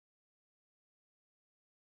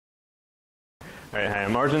Alright, hi,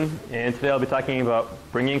 I'm Arjun, and today I'll be talking about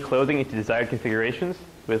bringing clothing into desired configurations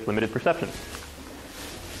with limited perception.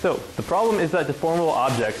 So, the problem is that deformable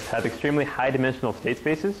objects have extremely high dimensional state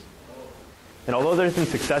spaces, and although there's been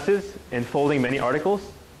successes in folding many articles,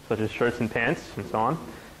 such as shirts and pants and so on,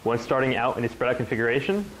 when starting out in a spread out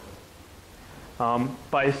configuration,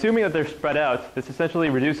 by assuming that they're spread out, this essentially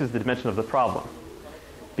reduces the dimension of the problem.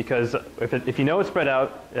 Because if you know it's spread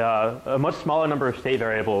out, a much smaller number of state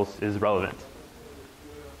variables is relevant.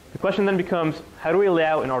 The question then becomes, how do we lay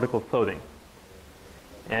out an article of clothing?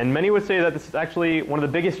 And many would say that this is actually one of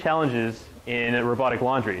the biggest challenges in robotic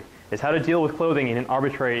laundry, is how to deal with clothing in an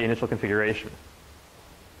arbitrary initial configuration.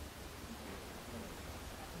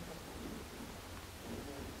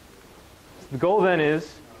 The goal then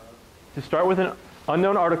is to start with an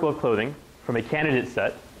unknown article of clothing from a candidate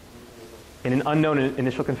set in an unknown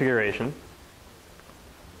initial configuration.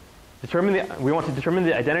 We want to determine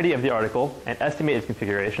the identity of the article and estimate its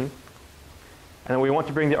configuration. And then we want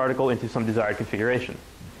to bring the article into some desired configuration.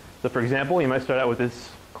 So for example, you might start out with this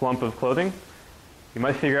clump of clothing. You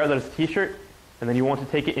might figure out that it's a t-shirt, and then you want to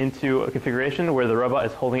take it into a configuration where the robot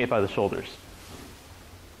is holding it by the shoulders.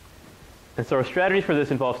 And so our strategy for this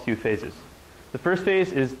involves two phases. The first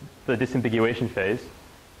phase is the disambiguation phase,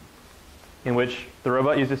 in which the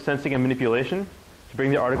robot uses sensing and manipulation to bring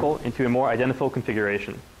the article into a more identical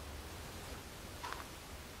configuration.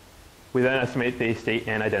 We then estimate the state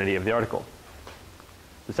and identity of the article.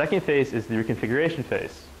 The second phase is the reconfiguration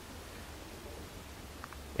phase,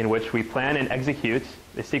 in which we plan and execute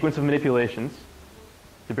a sequence of manipulations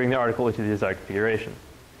to bring the article into the desired configuration.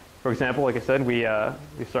 For example, like I said, we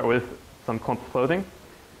start with some clump of clothing.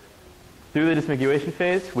 Through the disambiguation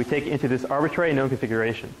phase, we take it into this arbitrary known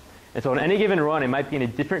configuration. And so on any given run, it might be in a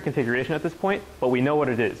different configuration at this point, but we know what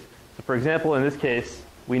it is. So for example, in this case,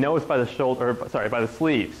 we know it's by the by the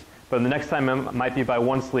sleeves. But the next time it might be by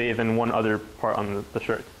one sleeve and one other part on the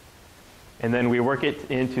shirt. And then we work it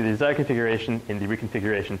into the desired configuration in the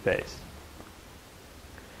reconfiguration phase.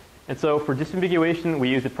 And so for disambiguation, we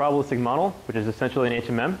use the probabilistic model, which is essentially an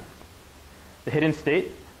HMM. The hidden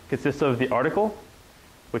state consists of the article,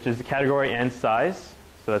 which is the category and size,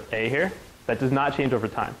 so that's A here, that does not change over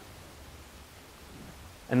time.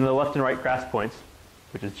 And then the left and right grasp points,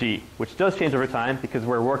 which is G, which does change over time because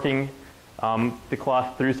we're working the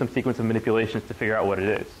cloth through some sequence of manipulations to figure out what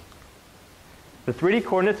it is. The 3D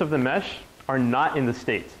coordinates of the mesh are not in the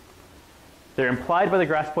state. They're implied by the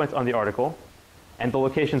grasp points on the article and the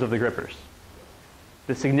locations of the grippers.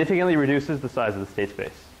 This significantly reduces the size of the state space.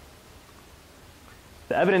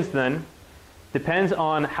 The evidence then depends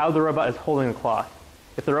on how the robot is holding the cloth.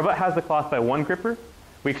 If the robot has the cloth by one gripper,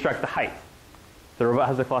 we extract the height. If the robot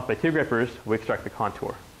has the cloth by two grippers, we extract the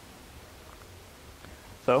contour.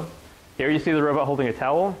 So here you see the robot holding a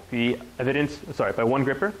towel. The evidence, by one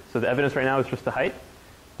gripper. So the evidence right now is just the height.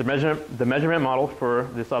 The measurement model for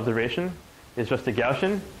this observation is just a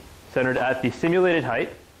Gaussian centered at the simulated height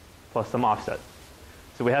plus some offset.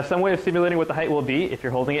 So we have some way of simulating what the height will be if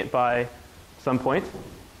you're holding it by some point.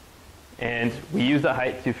 And we use the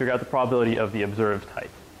height to figure out the probability of the observed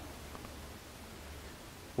height.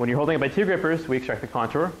 When you're holding it by two grippers, we extract the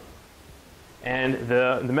contour. And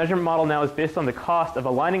the measurement model now is based on the cost of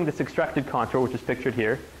aligning this extracted contour, which is pictured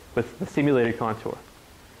here, with the simulated contour.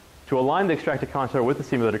 To align the extracted contour with the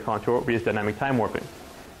simulated contour, we use dynamic time warping,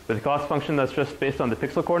 with a cost function that's just based on the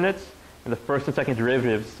pixel coordinates and the first and second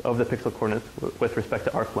derivatives of the pixel coordinates with respect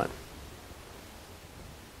to arc length.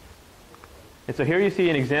 And so here you see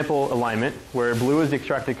an example alignment where blue is the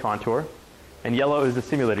extracted contour and yellow is the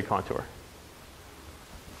simulated contour.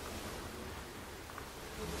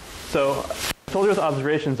 So I told you what the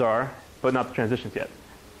observations are, but not the transitions yet.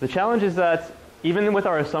 The challenge is that even with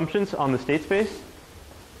our assumptions on the state space,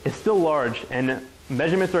 it's still large and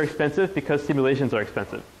measurements are expensive because simulations are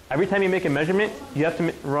expensive. Every time you make a measurement, you have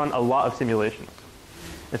to run a lot of simulations.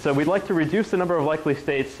 And so we'd like to reduce the number of likely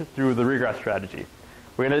states through the Regrasp strategy.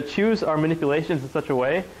 We're going to choose our manipulations in such a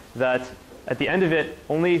way that at the end of it,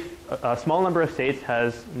 only a small number of states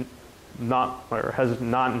has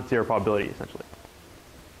non-zero probability, essentially.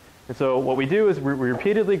 And so what we do is we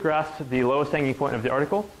repeatedly grasp the lowest hanging point of the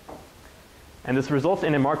article, and this results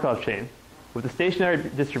in a Markov chain with a stationary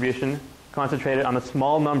distribution concentrated on a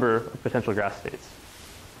small number of potential grasp states.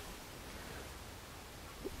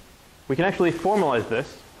 We can actually formalize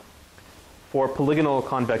this for polygonal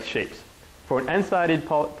convex shapes. For an n-sided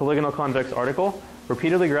polygonal convex article,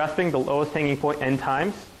 repeatedly grasping the lowest hanging point n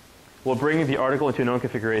times will bring the article into a known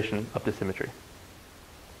configuration up to symmetry.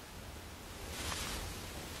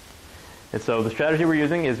 And so the strategy we're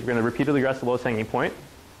using is we're going to repeatedly grasp the lowest hanging point.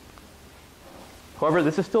 However,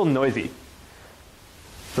 this is still noisy.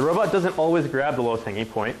 The robot doesn't always grab the lowest hanging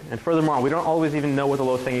point, and furthermore, we don't always even know what the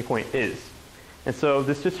lowest hanging point is. And so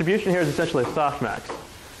this distribution here is essentially a softmax.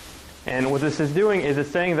 And what this is doing is it's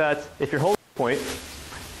saying that if you're holding a point,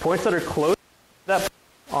 points that are close to that point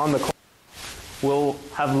on the cloth will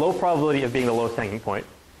have low probability of being the lowest hanging point,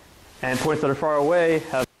 and points that are far away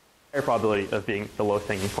have higher probability of being the lowest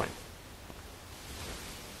hanging point.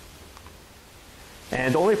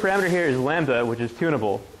 And the only parameter here is lambda, which is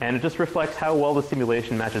tunable, and it just reflects how well the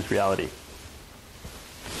simulation matches reality.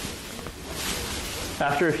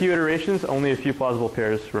 After a few iterations, only a few plausible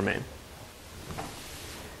pairs remain.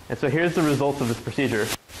 And so here's the results of this procedure.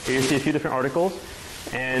 Here you see a few different articles,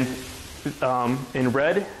 and in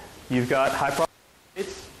red, you've got high probability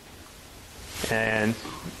states, and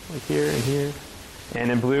like here and here. And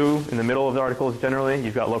in blue, in the middle of the articles generally,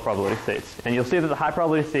 you've got low probability states. And you'll see that the high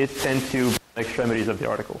probability states tend to be the extremities of the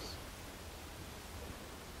articles.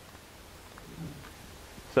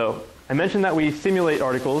 So I mentioned that we simulate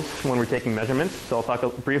articles when we're taking measurements. So I'll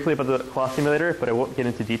talk briefly about the cloth simulator, but I won't get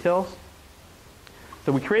into details.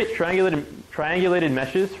 So we create triangulated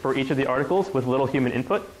meshes for each of the articles with little human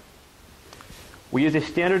input. We use a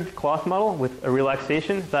standard cloth model with a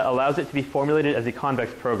relaxation that allows it to be formulated as a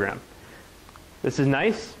convex program. This is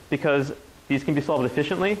nice because these can be solved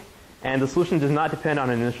efficiently, and the solution does not depend on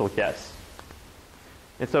an initial guess.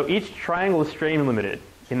 And so each triangle is strain limited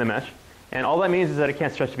in the mesh, and all that means is that it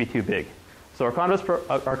can't stretch to be too big. So our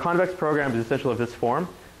convex program is essentially of this form,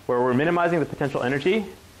 where we're minimizing the potential energy,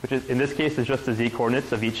 which is, in this case is just the z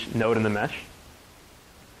coordinates of each node in the mesh,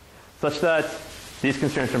 such that these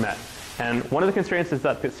constraints are met. And one of the constraints is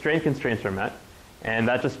that the strain constraints are met, and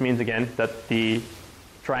that just means, again, that the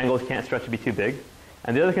triangles can't stretch to be too big.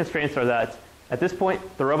 And the other constraints are that at this point,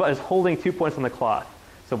 the robot is holding 2 points on the cloth.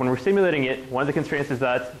 So when we're simulating it, one of the constraints is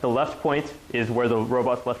that the left point is where the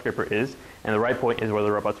robot's left gripper is, and the right point is where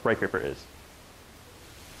the robot's right gripper is.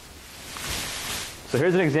 So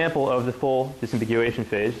here's an example of the full disambiguation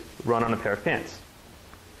phase run on a pair of pants.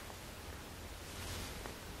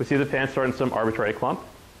 We see the pants start in some arbitrary clump,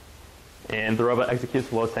 and the robot executes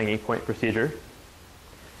the lowest hanging point procedure.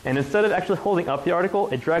 And instead of actually holding up the article,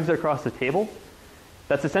 it drags it across the table.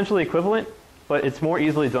 That's essentially equivalent, but it's more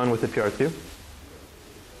easily done with the PR2.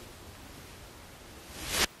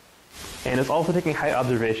 And it's also taking height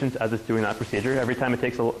observations as it's doing that procedure. Every time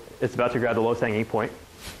it's about to grab the lowest hanging point.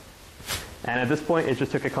 And at this point, it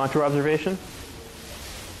just took a contour observation.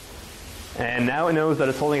 And now it knows that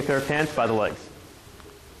it's holding a pair of pants by the legs.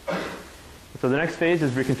 So the next phase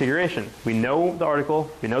is reconfiguration. We know the article,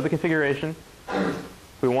 we know the configuration.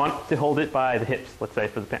 We want to hold it by the hips, let's say,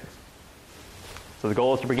 for the pants. So the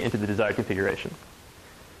goal is to bring it into the desired configuration.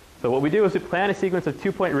 So what we do is we plan a sequence of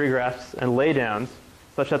 2-point regrasps and laydowns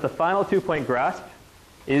such that the final 2-point grasp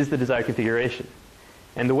is the desired configuration.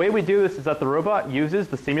 And the way we do this is that the robot uses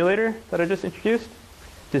the simulator that I just introduced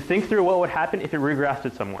to think through what would happen if it regrasped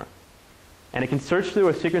it somewhere. And it can search through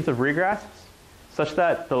a sequence of regrasps such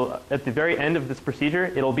that at the very end of this procedure,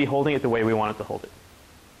 it'll be holding it the way we want it to hold it.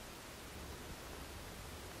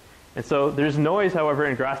 And so there's noise, however,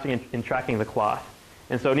 in grasping and in tracking the cloth.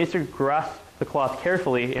 And so it needs to grasp the cloth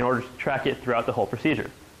carefully in order to track it throughout the whole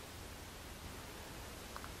procedure.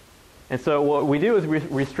 And so what we do is we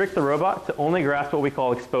restrict the robot to only grasp what we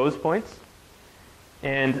call exposed points.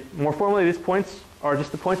 And more formally, these points are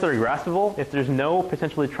just the points that are graspable if there's no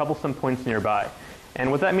potentially troublesome points nearby.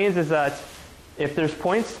 And what that means is that if there's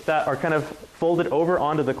points that are kind of folded over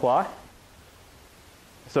onto the cloth,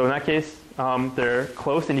 so in that case, they're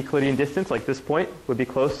close in Euclidean distance, like this point would be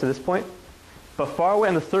close to this point, but far away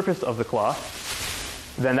on the surface of the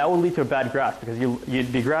cloth, then that would lead to a bad grasp because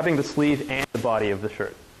you'd be grabbing the sleeve and the body of the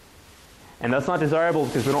shirt. And that's not desirable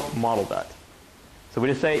because we don't model that. So we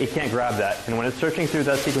just say it can't grab that. And when it's searching through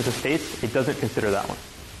that sequence of states, it doesn't consider that one.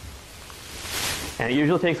 And it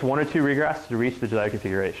usually takes 1 or 2 regrasps to reach the desired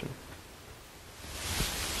configuration.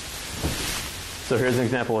 So here's an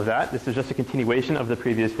example of that. This is just a continuation of the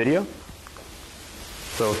previous video.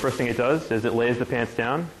 So first thing it does is it lays the pants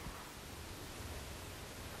down.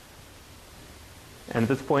 And at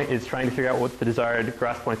this point, it's trying to figure out what the desired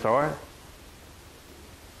grasp points are.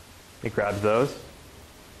 It grabs those.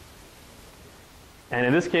 And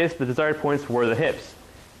in this case, the desired points were the hips.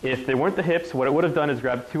 If they weren't the hips, what it would have done is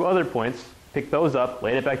grab 2 other points, picked those up,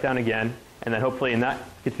 laid it back down again, and then hopefully in that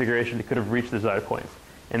configuration, it could have reached the desired points.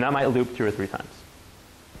 And that might loop 2 or 3 times.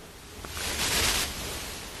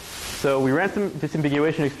 So we ran some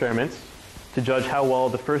disambiguation experiments to judge how well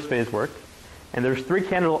the first phase worked. And there's 3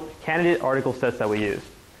 candidate article sets that we used.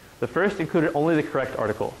 The first included only the correct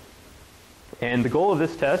article. And the goal of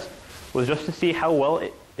this test was just to see how well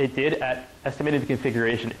it it did at estimating the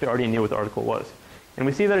configuration if it already knew what the article was. And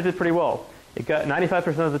we see that it did pretty well. It got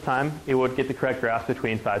 95% of the time, it would get the correct grasp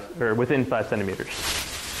within 5 centimeters.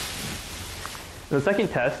 In the second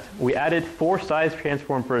test, we added 4 size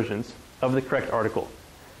transform versions of the correct article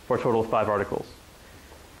for a total of 5 articles.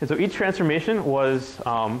 And so each transformation was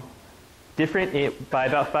different by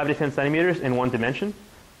about 5 to 10 centimeters in one dimension.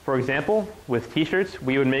 For example, with t-shirts,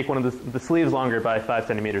 we would make one of the sleeves longer by 5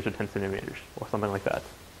 centimeters or 10 centimeters or something like that.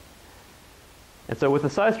 And so with the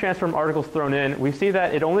size transform articles thrown in, we see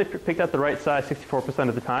that it only picked out the right size 64%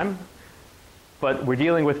 of the time, but we're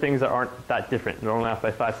dealing with things that aren't that different. They're only off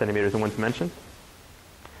by 5 centimeters in one dimension.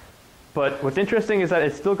 But what's interesting is that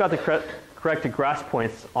it still got the correct grasp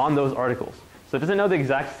points on those articles. So it doesn't know the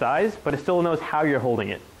exact size, but it still knows how you're holding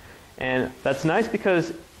it. And that's nice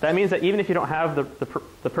because that means that even if you don't have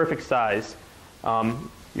the perfect size,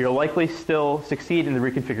 you'll likely still succeed in the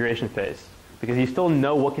reconfiguration phase because you still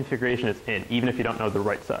know what configuration it's in, even if you don't know the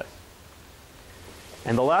right size.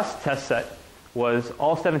 And the last test set was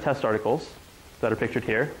all 7 test articles that are pictured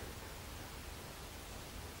here.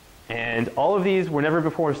 And all of these were never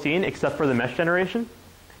before seen except for the mesh generation.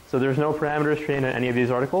 So there's no parameters trained on any of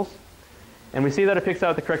these articles. And we see that it picks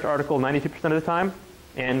out the correct article 92% of the time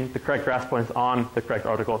and the correct grasp points on the correct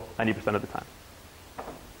article 90% of the time.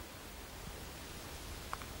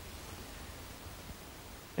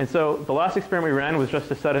 And so the last experiment we ran was just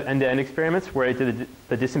a set of end-to-end experiments where I did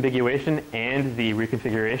the disambiguation and the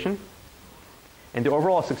reconfiguration. And the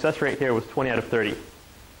overall success rate here was 20 out of 30.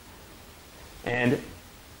 And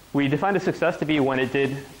we defined a success to be when it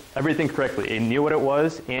did everything correctly. It knew what it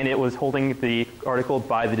was, and it was holding the article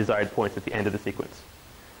by the desired points at the end of the sequence.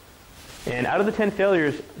 And out of the 10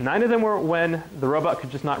 failures, 9 of them were when the robot could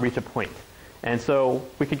just not reach a point. And so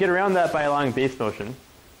we could get around that by allowing base motion.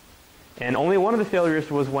 And only one of the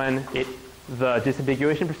failures was when the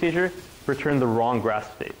disambiguation procedure returned the wrong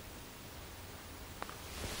grasp state.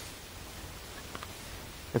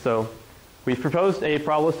 And so we've proposed a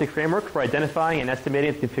probabilistic framework for identifying and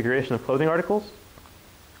estimating the configuration of clothing articles.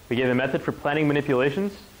 We gave a method for planning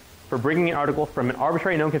manipulations, for bringing an article from an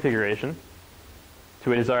arbitrary known configuration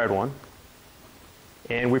to a desired one.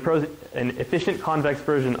 And we proposed an efficient convex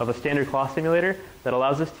version of a standard cloth simulator that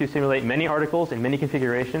allows us to simulate many articles in many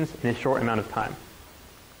configurations in a short amount of time.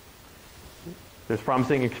 There's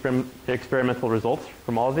promising experimental results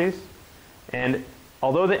from all of these. And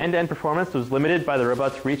although the end-to-end performance was limited by the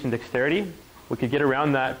robot's reach and dexterity, we could get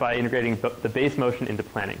around that by integrating the base motion into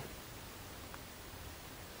planning.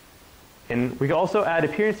 And we could also add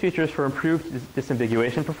appearance features for improved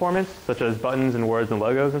disambiguation performance, such as buttons and words and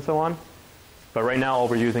logos and so on. But right now, all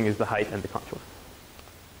we're using is the height and the contour.